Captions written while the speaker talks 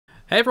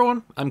Hey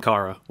everyone, I'm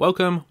Kara.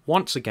 Welcome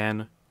once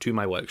again to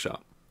my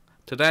workshop.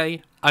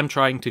 Today, I'm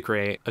trying to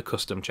create a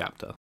custom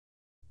chapter.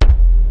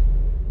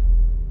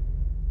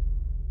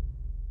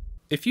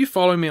 If you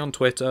follow me on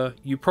Twitter,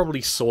 you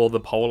probably saw the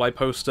poll I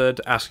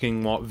posted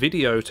asking what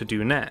video to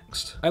do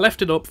next. I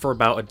left it up for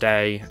about a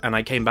day, and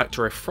I came back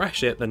to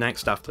refresh it the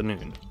next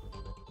afternoon.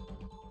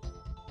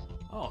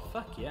 Oh,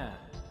 fuck yeah.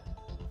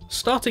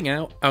 Starting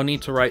out, I'll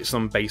need to write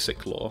some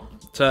basic lore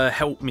to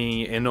help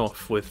me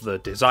enough with the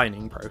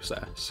designing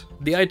process.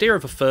 The idea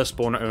of a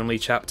Firstborn only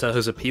chapter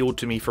has appealed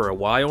to me for a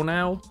while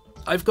now.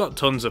 I've got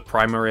tons of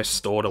Primaris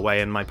stored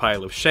away in my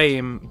pile of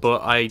shame,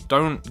 but I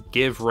don't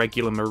give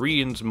regular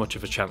Marines much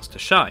of a chance to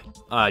shine.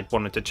 I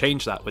wanted to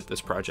change that with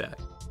this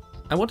project.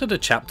 I wanted a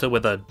chapter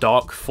with a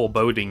dark,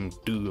 foreboding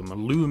doom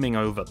looming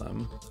over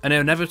them, an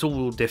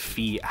inevitable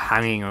defeat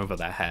hanging over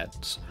their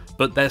heads,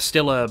 but they're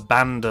still a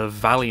band of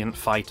valiant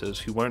fighters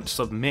who won't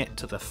submit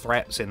to the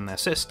threats in their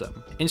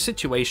system. In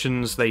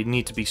situations, they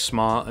need to be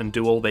smart and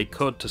do all they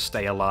could to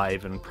stay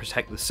alive and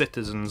protect the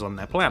citizens on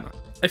their planet.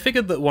 I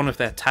figured that one of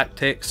their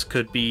tactics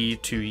could be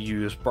to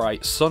use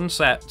bright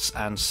sunsets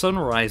and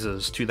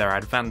sunrises to their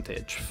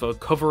advantage for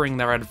covering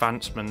their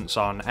advancements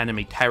on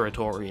enemy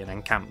territory and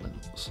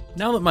encampments.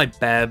 Now that my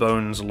bare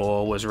bones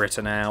lore was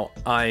written out,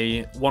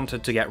 I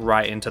wanted to get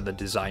right into the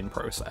design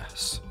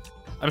process.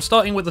 I'm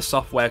starting with a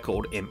software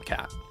called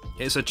Impcat.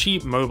 It's a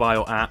cheap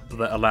mobile app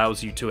that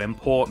allows you to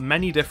import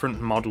many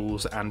different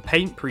models and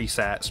paint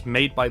presets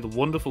made by the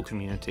wonderful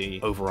community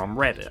over on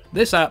Reddit.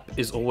 This app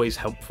is always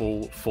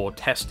helpful for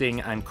testing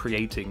and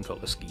creating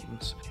colour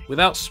schemes,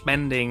 without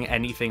spending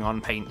anything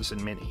on paints and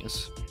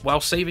minis,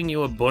 while saving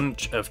you a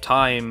bunch of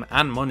time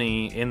and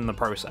money in the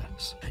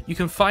process. You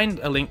can find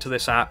a link to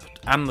this app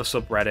and the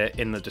subreddit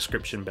in the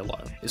description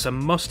below. It's a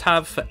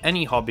must-have for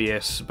any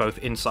hobbyists both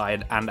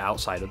inside and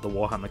outside of the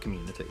Warhammer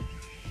community.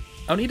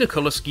 I'll need a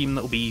colour scheme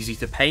that will be easy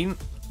to paint,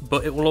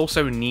 but it will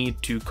also need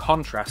to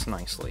contrast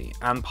nicely,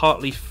 and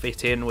partly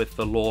fit in with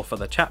the lore for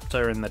the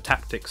chapter and the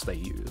tactics they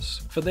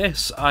use. For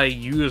this, I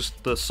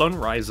used the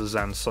sunrises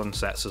and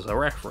sunsets as a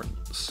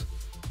reference.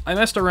 I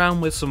messed around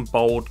with some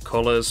bold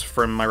colours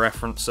from my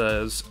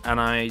references, and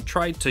I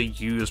tried to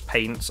use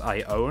paints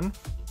I own.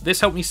 This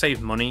helped me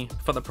save money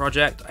for the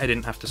project. I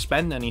didn't have to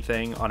spend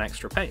anything on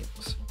extra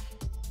paints.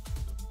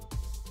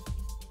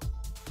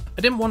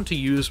 I didn't want to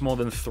use more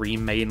than 3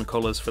 main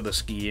colours for the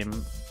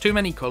scheme. Too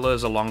many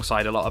colours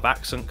alongside a lot of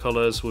accent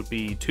colours would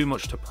be too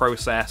much to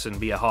process and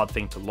be a hard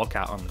thing to look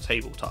at on the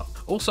tabletop.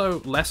 Also,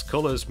 less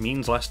colours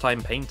means less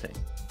time painting.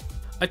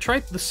 I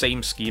tried the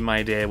same scheme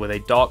idea with a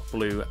dark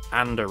blue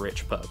and a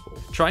rich purple,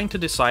 trying to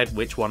decide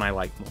which one I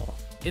liked more.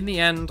 In the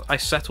end, I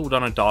settled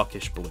on a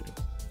darkish blue.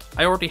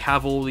 I already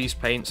have all these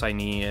paints I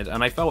needed,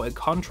 and I felt it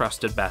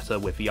contrasted better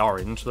with the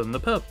orange than the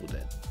purple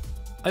did.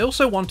 I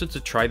also wanted to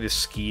try this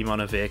scheme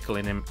on a vehicle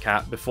in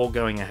Impcat before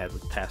going ahead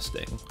with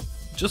testing,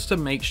 just to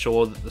make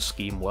sure that the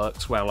scheme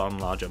works well on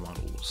larger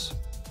models.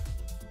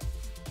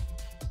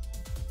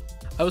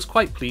 I was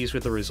quite pleased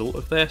with the result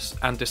of this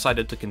and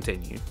decided to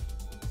continue.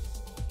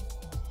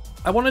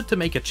 I wanted to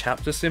make a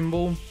chapter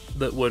symbol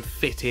that would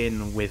fit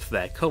in with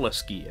their colour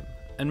scheme,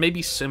 and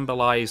maybe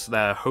symbolise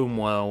their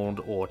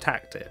homeworld or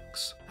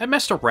tactics. I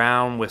messed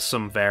around with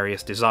some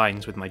various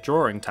designs with my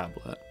drawing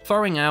tablet,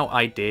 throwing out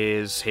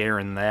ideas here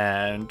and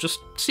there and just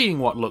seeing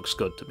what looks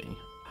good to me.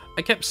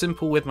 I kept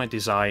simple with my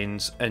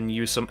designs and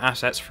used some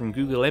assets from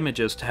Google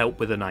Images to help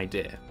with an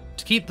idea.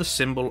 To keep the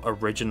symbol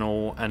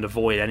original and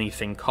avoid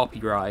anything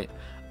copyright,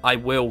 I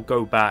will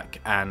go back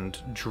and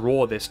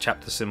draw this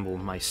chapter symbol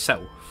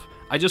myself.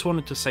 I just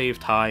wanted to save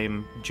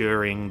time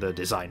during the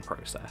design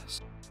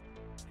process.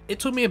 It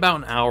took me about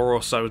an hour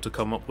or so to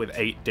come up with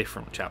 8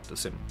 different chapter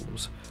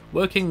symbols,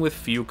 working with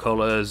few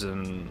colours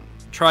and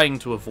trying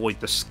to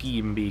avoid the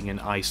scheme being an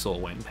eyesore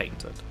when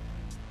painted.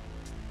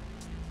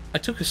 I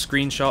took a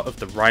screenshot of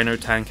the Rhino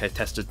tank I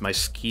tested my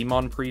scheme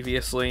on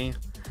previously,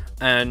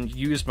 and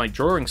used my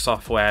drawing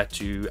software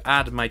to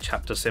add my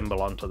chapter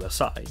symbol onto the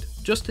side,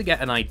 just to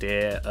get an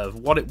idea of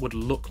what it would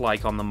look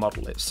like on the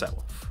model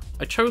itself.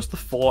 I chose the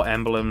 4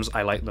 emblems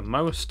I liked the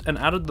most and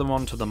added them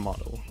onto the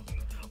model.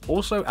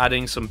 Also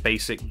adding some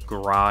basic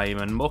grime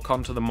and muck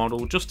onto the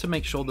model just to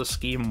make sure the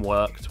scheme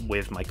worked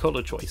with my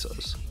colour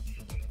choices.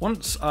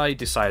 Once I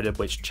decided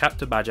which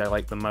chapter badge I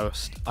liked the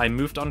most, I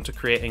moved on to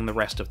creating the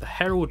rest of the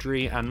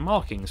heraldry and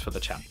markings for the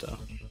chapter.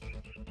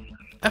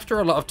 After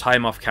a lot of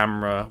time off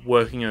camera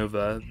working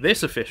over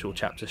this official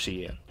chapter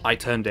sheet, I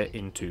turned it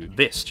into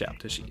this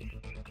chapter sheet.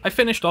 I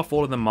finished off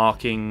all of the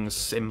markings,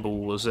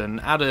 symbols, and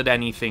added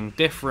anything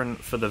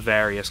different for the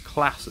various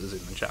classes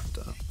in the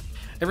chapter.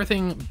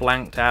 Everything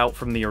blanked out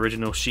from the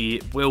original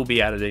sheet will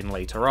be added in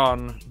later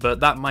on,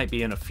 but that might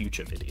be in a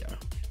future video.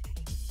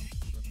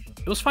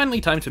 It was finally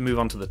time to move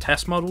on to the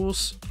test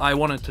models. I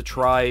wanted to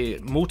try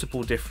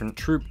multiple different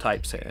troop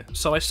types here,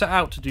 so I set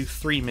out to do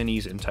 3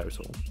 minis in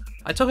total.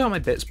 I took out my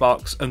bits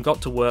box and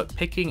got to work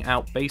picking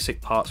out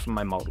basic parts from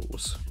my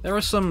models. There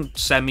are some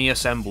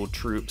semi-assembled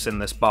troops in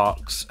this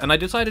box, and I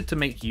decided to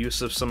make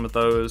use of some of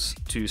those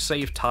to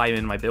save time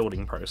in my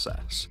building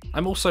process.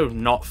 I'm also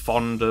not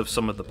fond of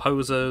some of the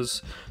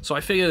posers, so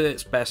I figured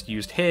it's best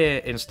used here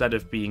instead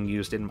of being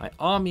used in my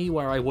army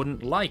where I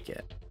wouldn't like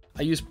it.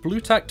 I used blue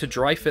tack to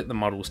dry fit the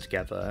models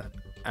together,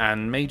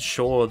 and made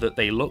sure that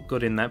they look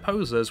good in their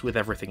posers with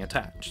everything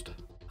attached.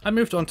 I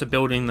moved on to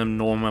building them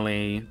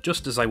normally,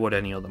 just as I would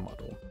any other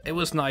model. It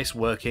was nice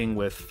working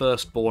with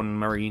firstborn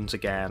Marines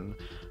again,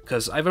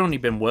 because I've only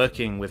been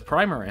working with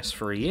Primaris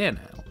for a year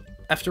now.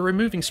 After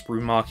removing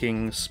sprue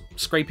markings,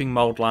 scraping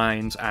mold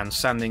lines, and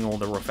sanding all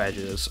the rough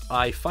edges,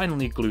 I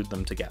finally glued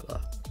them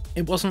together.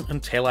 It wasn't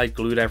until I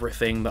glued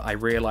everything that I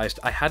realised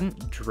I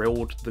hadn't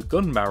drilled the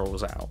gun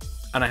barrels out,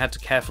 and I had to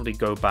carefully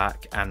go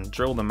back and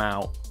drill them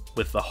out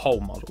with the whole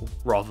model,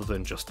 rather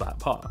than just that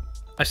part.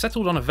 I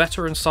settled on a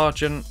veteran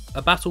sergeant,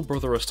 a battle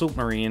brother assault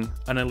marine,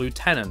 and a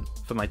lieutenant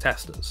for my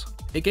testers.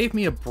 It gave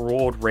me a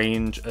broad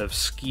range of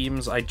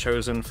schemes I'd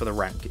chosen for the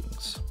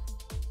rankings.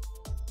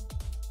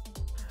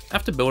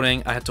 After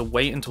building, I had to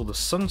wait until the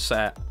sun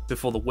set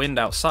before the wind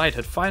outside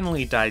had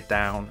finally died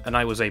down and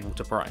I was able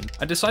to prime.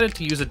 I decided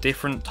to use a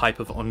different type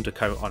of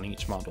undercoat on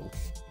each model.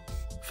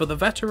 For the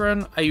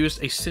veteran, I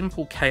used a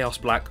simple Chaos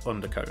Black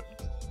undercoat.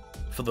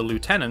 For the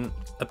lieutenant,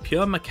 a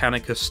pure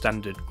Mechanicus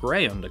standard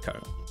grey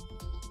undercoat.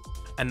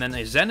 And then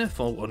a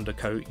Zenithal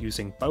undercoat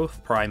using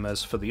both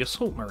primers for the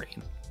Assault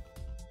Marine.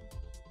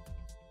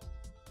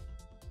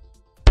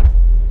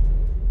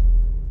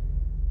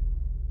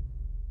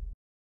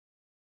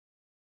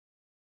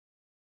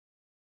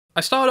 I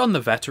started on the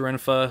veteran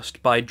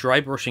first by dry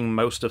brushing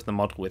most of the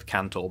model with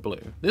Cantor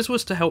Blue. This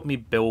was to help me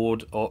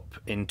build up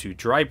into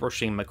dry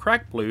brushing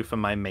MacLeod Blue for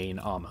my main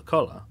armour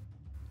colour.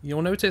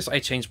 You'll notice I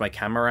changed my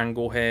camera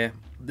angle here.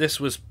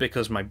 This was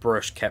because my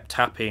brush kept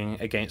tapping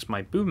against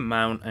my boom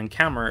mount and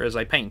camera as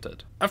I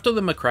painted. After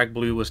the MacLeod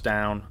Blue was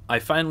down, I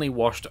finally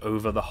washed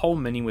over the whole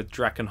mini with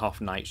Drakenhof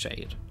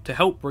Nightshade, to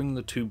help bring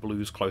the two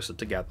blues closer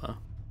together.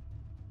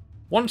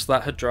 Once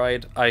that had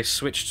dried, I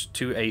switched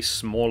to a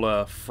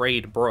smaller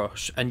frayed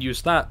brush and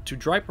used that to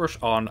dry brush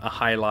on a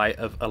highlight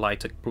of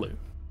Elytic Blue.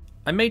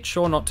 I made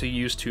sure not to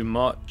use too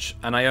much,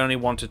 and I only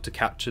wanted to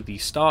capture the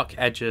stark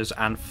edges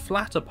and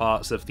flatter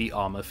parts of the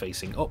armour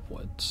facing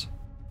upwards.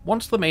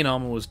 Once the main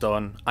armour was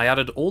done, I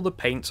added all the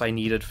paints I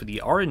needed for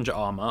the orange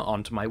armour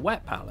onto my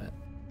wet palette.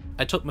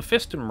 I took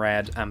Mephiston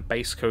Red and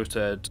base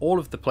coated all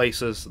of the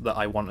places that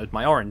I wanted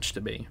my orange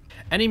to be.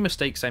 Any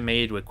mistakes I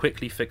made were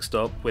quickly fixed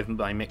up with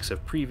my mix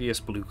of previous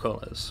blue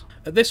colours.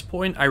 At this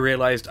point I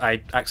realised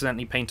I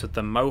accidentally painted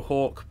the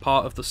Mohawk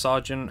part of the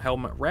Sergeant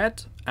helmet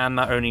red, and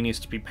that only needs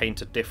to be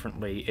painted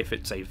differently if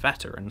it's a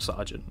veteran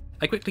Sergeant.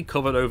 I quickly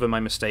covered over my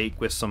mistake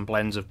with some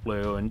blends of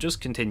blue and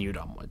just continued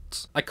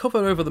onwards. I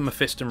covered over the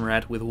Mephiston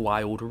Red with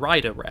Wild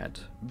Rider Red,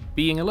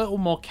 being a little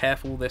more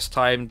careful this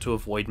time to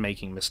avoid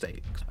making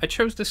mistakes. I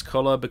chose this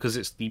colour because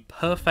it's the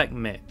perfect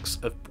mix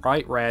of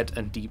bright red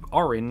and deep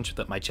orange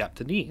that my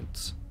chapter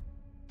needs.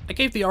 I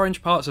gave the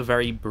orange parts a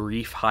very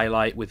brief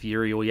highlight with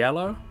Uriel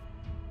Yellow.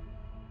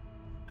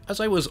 As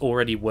I was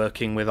already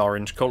working with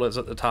orange colours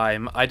at the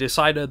time, I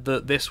decided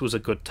that this was a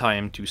good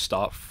time to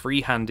start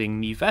freehanding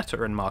the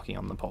veteran marking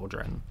on the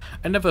pauldron.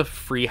 I never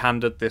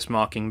freehanded this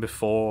marking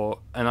before,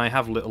 and I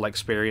have little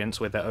experience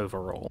with it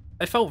overall.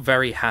 I felt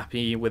very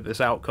happy with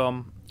this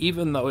outcome,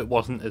 even though it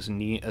wasn't as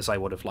neat as I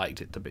would have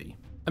liked it to be.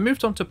 I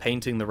moved on to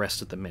painting the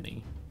rest of the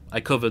mini.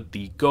 I covered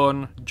the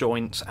gun,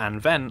 joints, and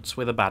vents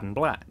with Abaddon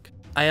Black.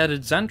 I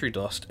added Xandri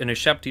Dust in a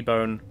Shabti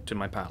Bone to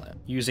my palette,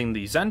 using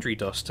the Xandri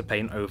Dust to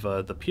paint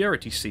over the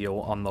Purity Seal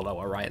on the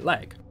lower right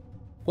leg.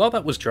 While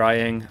that was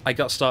drying, I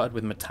got started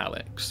with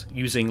metallics,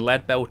 using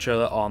Lead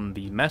Belcher on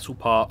the metal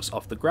parts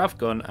of the grav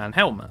gun and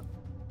helmet.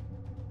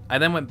 I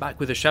then went back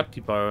with a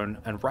Shabti Bone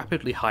and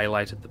rapidly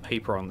highlighted the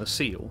paper on the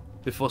seal,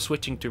 before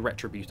switching to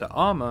Retributor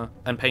Armour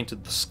and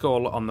painted the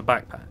skull on the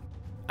backpack,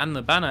 and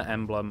the banner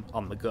emblem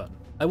on the gun.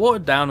 I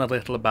watered down a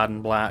little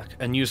Abaddon Black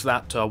and used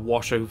that to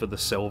wash over the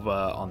silver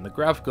on the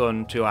grav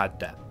gun to add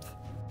depth.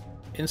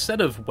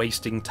 Instead of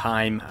wasting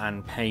time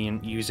and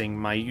paint using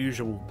my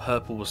usual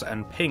purples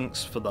and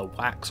pinks for the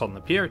wax on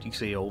the Purity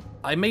Seal,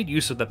 I made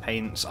use of the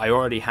paints I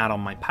already had on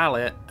my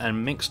palette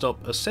and mixed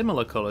up a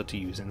similar colour to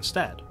use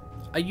instead.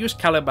 I used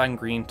Caliban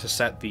Green to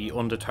set the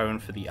undertone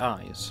for the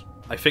eyes.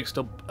 I fixed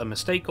up a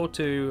mistake or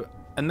two,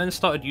 and then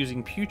started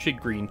using Putrid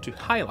Green to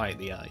highlight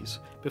the eyes,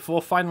 before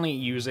finally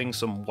using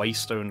some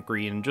Waystone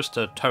Green just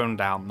to tone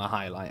down the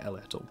highlight a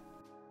little.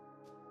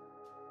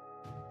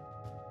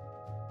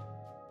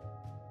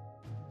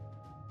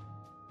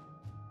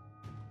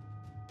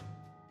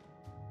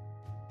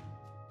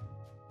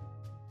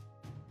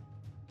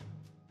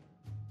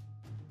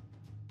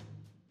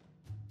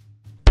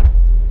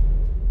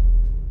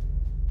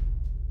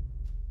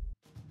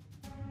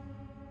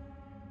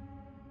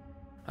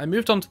 I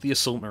moved on to the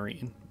Assault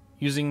Marine,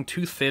 using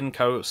 2 thin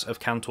coats of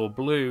Cantor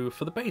Blue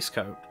for the base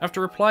coat.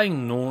 After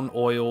applying Nuln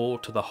Oil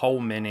to the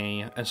whole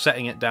mini and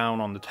setting it down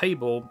on the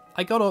table,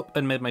 I got up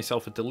and made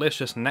myself a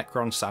delicious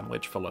Necron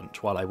sandwich for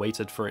lunch while I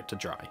waited for it to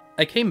dry.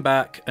 I came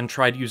back and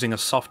tried using a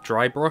soft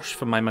dry brush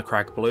for my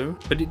MacLeod Blue,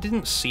 but it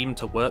didn't seem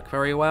to work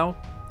very well,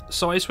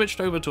 so I switched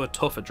over to a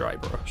tougher dry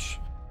brush.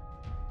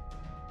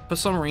 For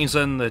some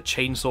reason, the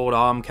chainsword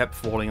arm kept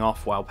falling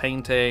off while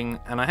painting,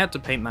 and I had to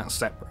paint that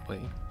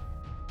separately.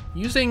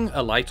 Using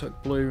a lighter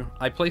blue,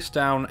 I placed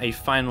down a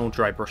final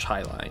dry brush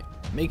highlight,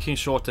 making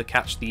sure to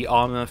catch the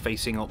armour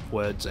facing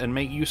upwards and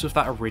make use of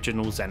that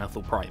original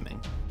zenithal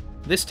priming.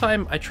 This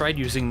time I tried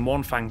using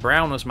Mournfang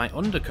Brown as my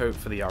undercoat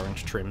for the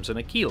orange trims and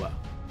Aquila.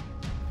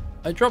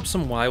 I dropped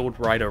some Wild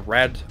Rider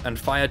Red and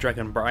Fire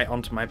Dragon Bright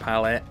onto my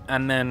palette,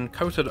 and then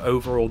coated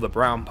over all the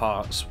brown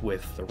parts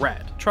with the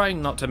red, trying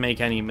not to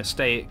make any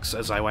mistakes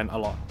as I went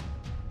along.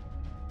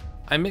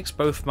 I mixed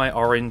both my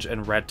orange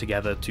and red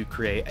together to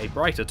create a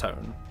brighter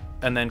tone,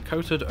 and then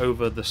coated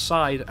over the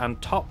side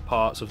and top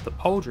parts of the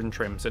pauldron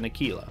trims in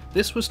Aquila.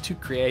 This was to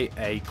create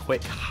a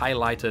quick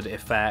highlighted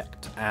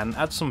effect and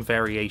add some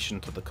variation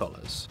to the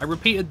colours. I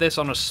repeated this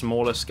on a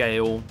smaller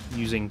scale,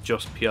 using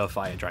just pure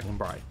Fire Dragon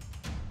Bright.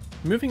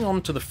 Moving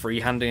on to the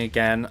freehanding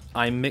again,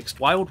 I mixed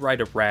Wild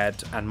Rider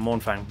Red and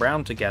Mournfang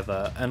Brown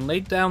together and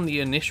laid down the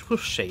initial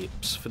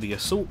shapes for the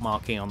assault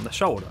marking on the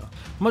shoulder.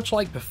 Much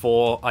like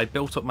before, I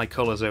built up my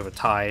colours over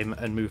time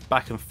and moved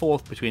back and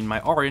forth between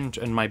my orange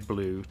and my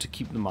blue to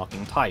keep the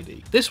marking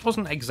tidy. This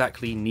wasn't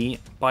exactly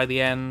neat by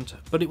the end,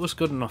 but it was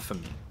good enough for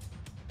me.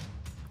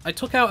 I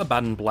took out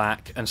Abaddon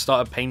Black and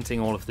started painting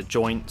all of the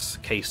joints,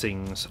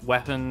 casings,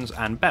 weapons,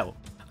 and belt.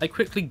 I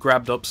quickly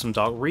grabbed up some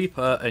Dark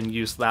Reaper and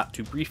used that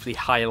to briefly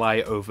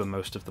highlight over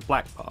most of the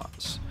black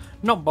parts,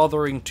 not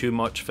bothering too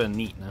much for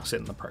neatness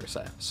in the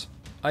process.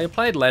 I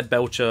applied Lead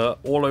Belcher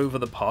all over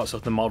the parts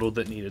of the model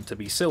that needed to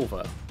be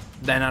silver,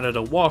 then added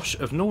a wash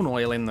of Nuln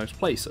Oil in those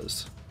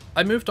places.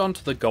 I moved on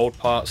to the gold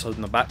parts on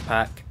the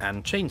backpack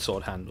and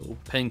chainsword handle,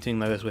 painting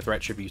those with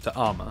Retributor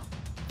armour.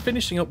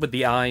 Finishing up with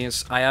the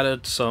eyes, I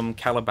added some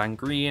Caliban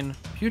Green,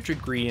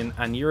 Putrid Green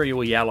and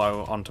Uriel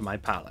Yellow onto my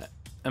palette,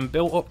 and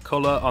built up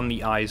colour on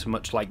the eyes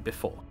much like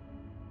before.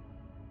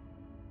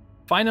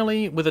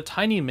 Finally, with a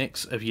tiny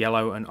mix of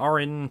yellow and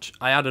orange,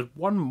 I added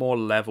one more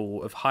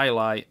level of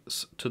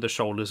highlights to the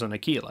shoulders and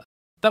Aquila.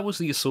 That was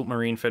the Assault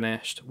Marine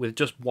finished, with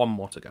just one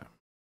more to go.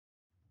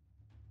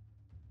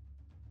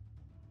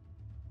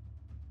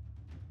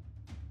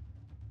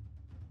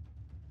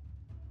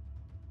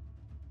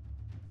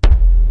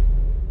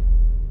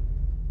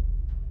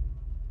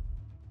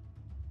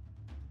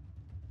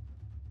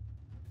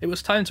 It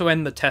was time to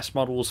end the test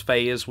models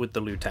phase with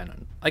the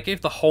Lieutenant. I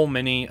gave the whole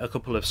mini a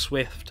couple of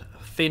swift,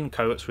 thin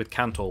coats with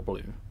Cantor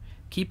Blue,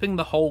 keeping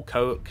the whole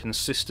coat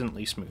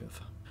consistently smooth.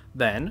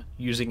 Then,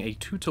 using a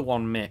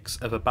 2-to-1 mix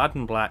of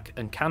Abaddon Black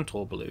and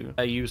Cantor Blue,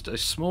 I used a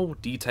small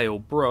detail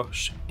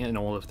brush in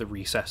all of the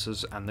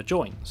recesses and the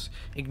joints,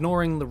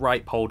 ignoring the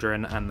right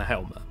pauldron and the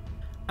helmet.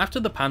 After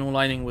the panel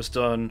lining was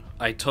done,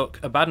 I took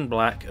Abaddon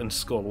Black and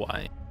Skull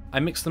White. I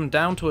mixed them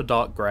down to a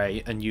dark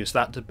grey and used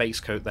that to base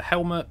coat the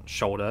helmet,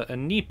 shoulder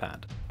and knee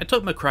pad. I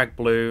took MacLeod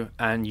Blue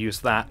and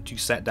used that to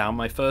set down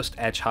my first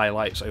edge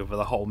highlights over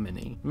the whole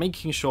mini,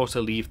 making sure to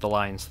leave the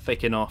lines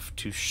thick enough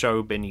to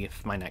show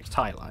beneath my next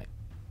highlight.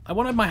 I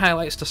wanted my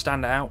highlights to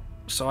stand out,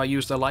 so I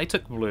used a lighter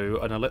blue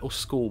and a little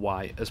Skull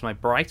White as my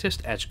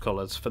brightest edge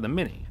colours for the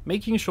mini,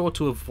 making sure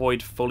to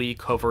avoid fully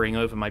covering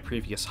over my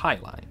previous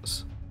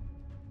highlights.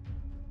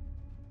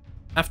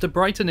 After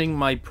brightening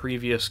my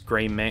previous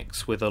grey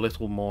mix with a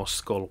little more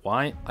Skull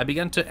White, I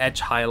began to edge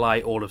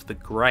highlight all of the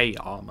grey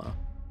armour.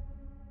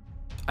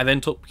 I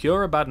then took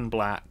pure Abaddon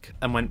Black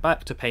and went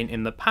back to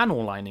painting the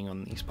panel lining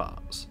on these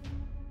parts.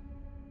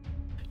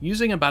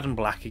 Using Abaddon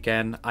Black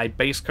again, I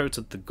base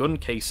coated the gun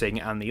casing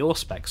and the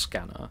Auspex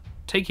scanner,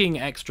 taking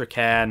extra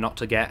care not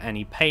to get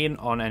any paint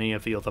on any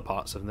of the other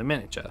parts of the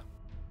miniature.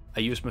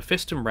 I used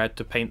Mephiston Red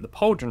to paint the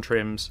pauldron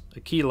trims,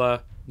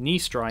 Aquila, knee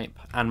stripe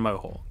and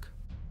mohawk.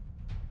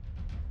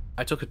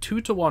 I took a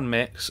 2-to-1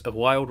 mix of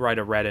Wild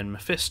Rider Red and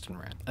Mephiston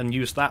Red, and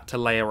used that to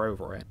layer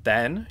over it.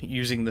 Then,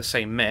 using the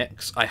same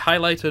mix, I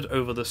highlighted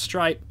over the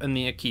stripe and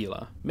the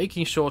Aquila,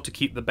 making sure to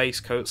keep the base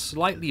coat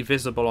slightly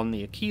visible on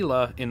the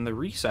Aquila in the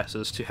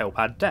recesses to help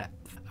add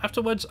depth.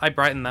 Afterwards, I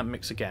brightened that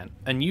mix again,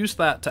 and used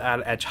that to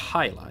add edge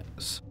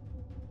highlights.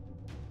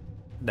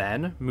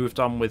 Then, moved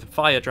on with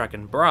Fire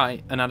Dragon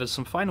Bright and added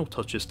some final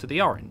touches to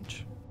the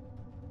orange.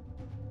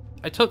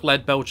 I took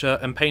Lead Belcher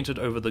and painted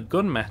over the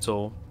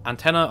gunmetal,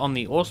 antenna on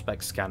the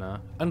Auspex scanner,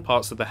 and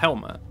parts of the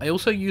helmet. I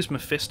also used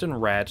Mephiston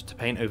Red to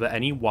paint over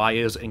any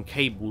wires and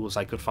cables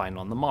I could find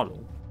on the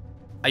model.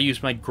 I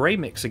used my grey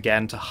mix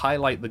again to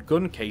highlight the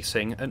gun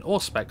casing and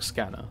Auspex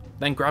scanner,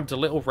 then grabbed a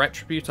little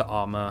Retributor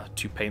armour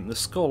to paint the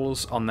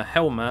skulls on the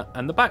helmet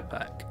and the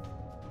backpack.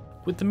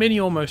 With the mini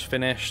almost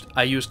finished,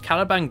 I used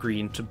Caliban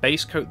Green to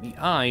base coat the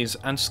eyes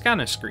and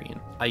scanner screen.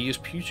 I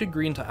used Putrid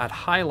Green to add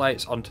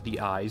highlights onto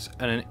the eyes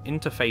and an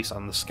interface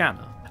on the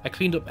scanner. I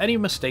cleaned up any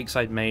mistakes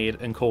I'd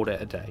made and called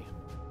it a day.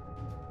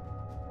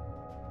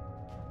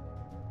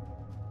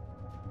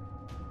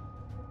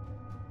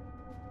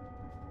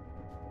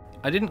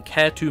 I didn't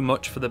care too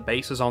much for the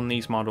bases on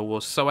these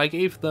models, so I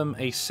gave them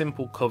a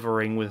simple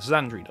covering with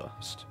Xandri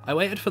dust. I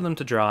waited for them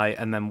to dry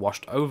and then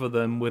washed over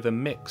them with a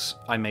mix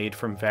I made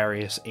from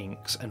various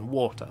inks and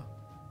water.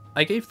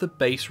 I gave the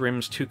base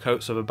rims 2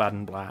 coats of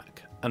Abaddon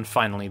Black, and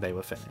finally they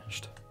were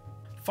finished.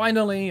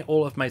 Finally,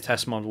 all of my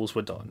test models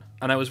were done,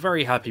 and I was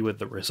very happy with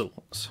the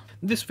results.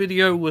 This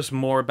video was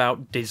more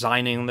about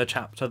designing the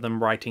chapter than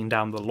writing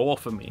down the lore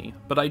for me,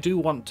 but I do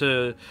want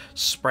to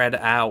spread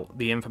out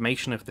the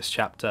information of this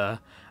chapter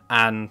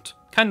and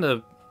kind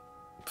of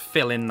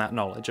fill in that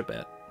knowledge a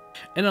bit.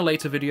 In a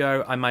later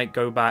video, I might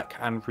go back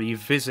and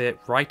revisit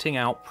writing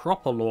out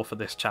proper lore for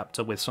this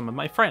chapter with some of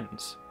my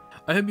friends.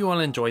 I hope you all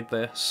enjoyed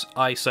this.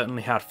 I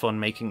certainly had fun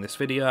making this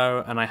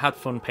video, and I had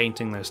fun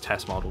painting those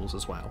test models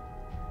as well.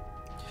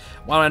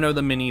 While I know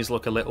the minis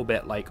look a little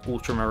bit like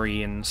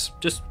Ultramarines,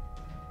 just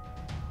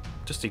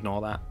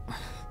ignore that.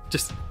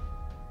 just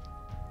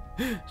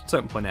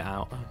don't point it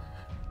out.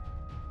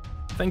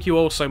 Thank you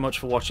all so much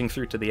for watching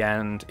through to the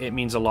end, it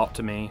means a lot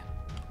to me.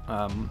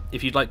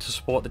 If you'd like to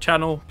support the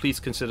channel, please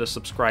consider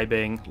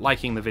subscribing,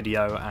 liking the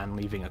video, and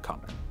leaving a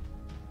comment.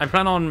 I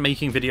plan on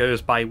making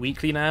videos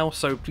bi-weekly now,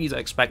 so please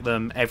expect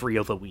them every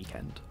other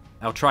weekend.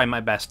 I'll try my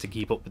best to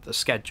keep up with the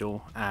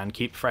schedule, and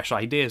keep fresh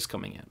ideas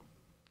coming in.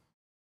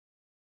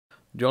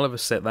 Do you all ever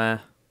sit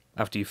there,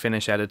 after you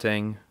finish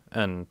editing,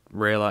 and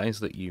realise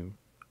that you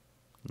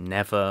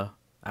never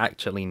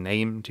actually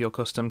named your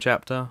custom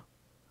chapter?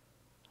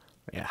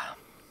 Yeah.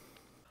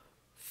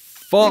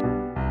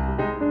 Fuck.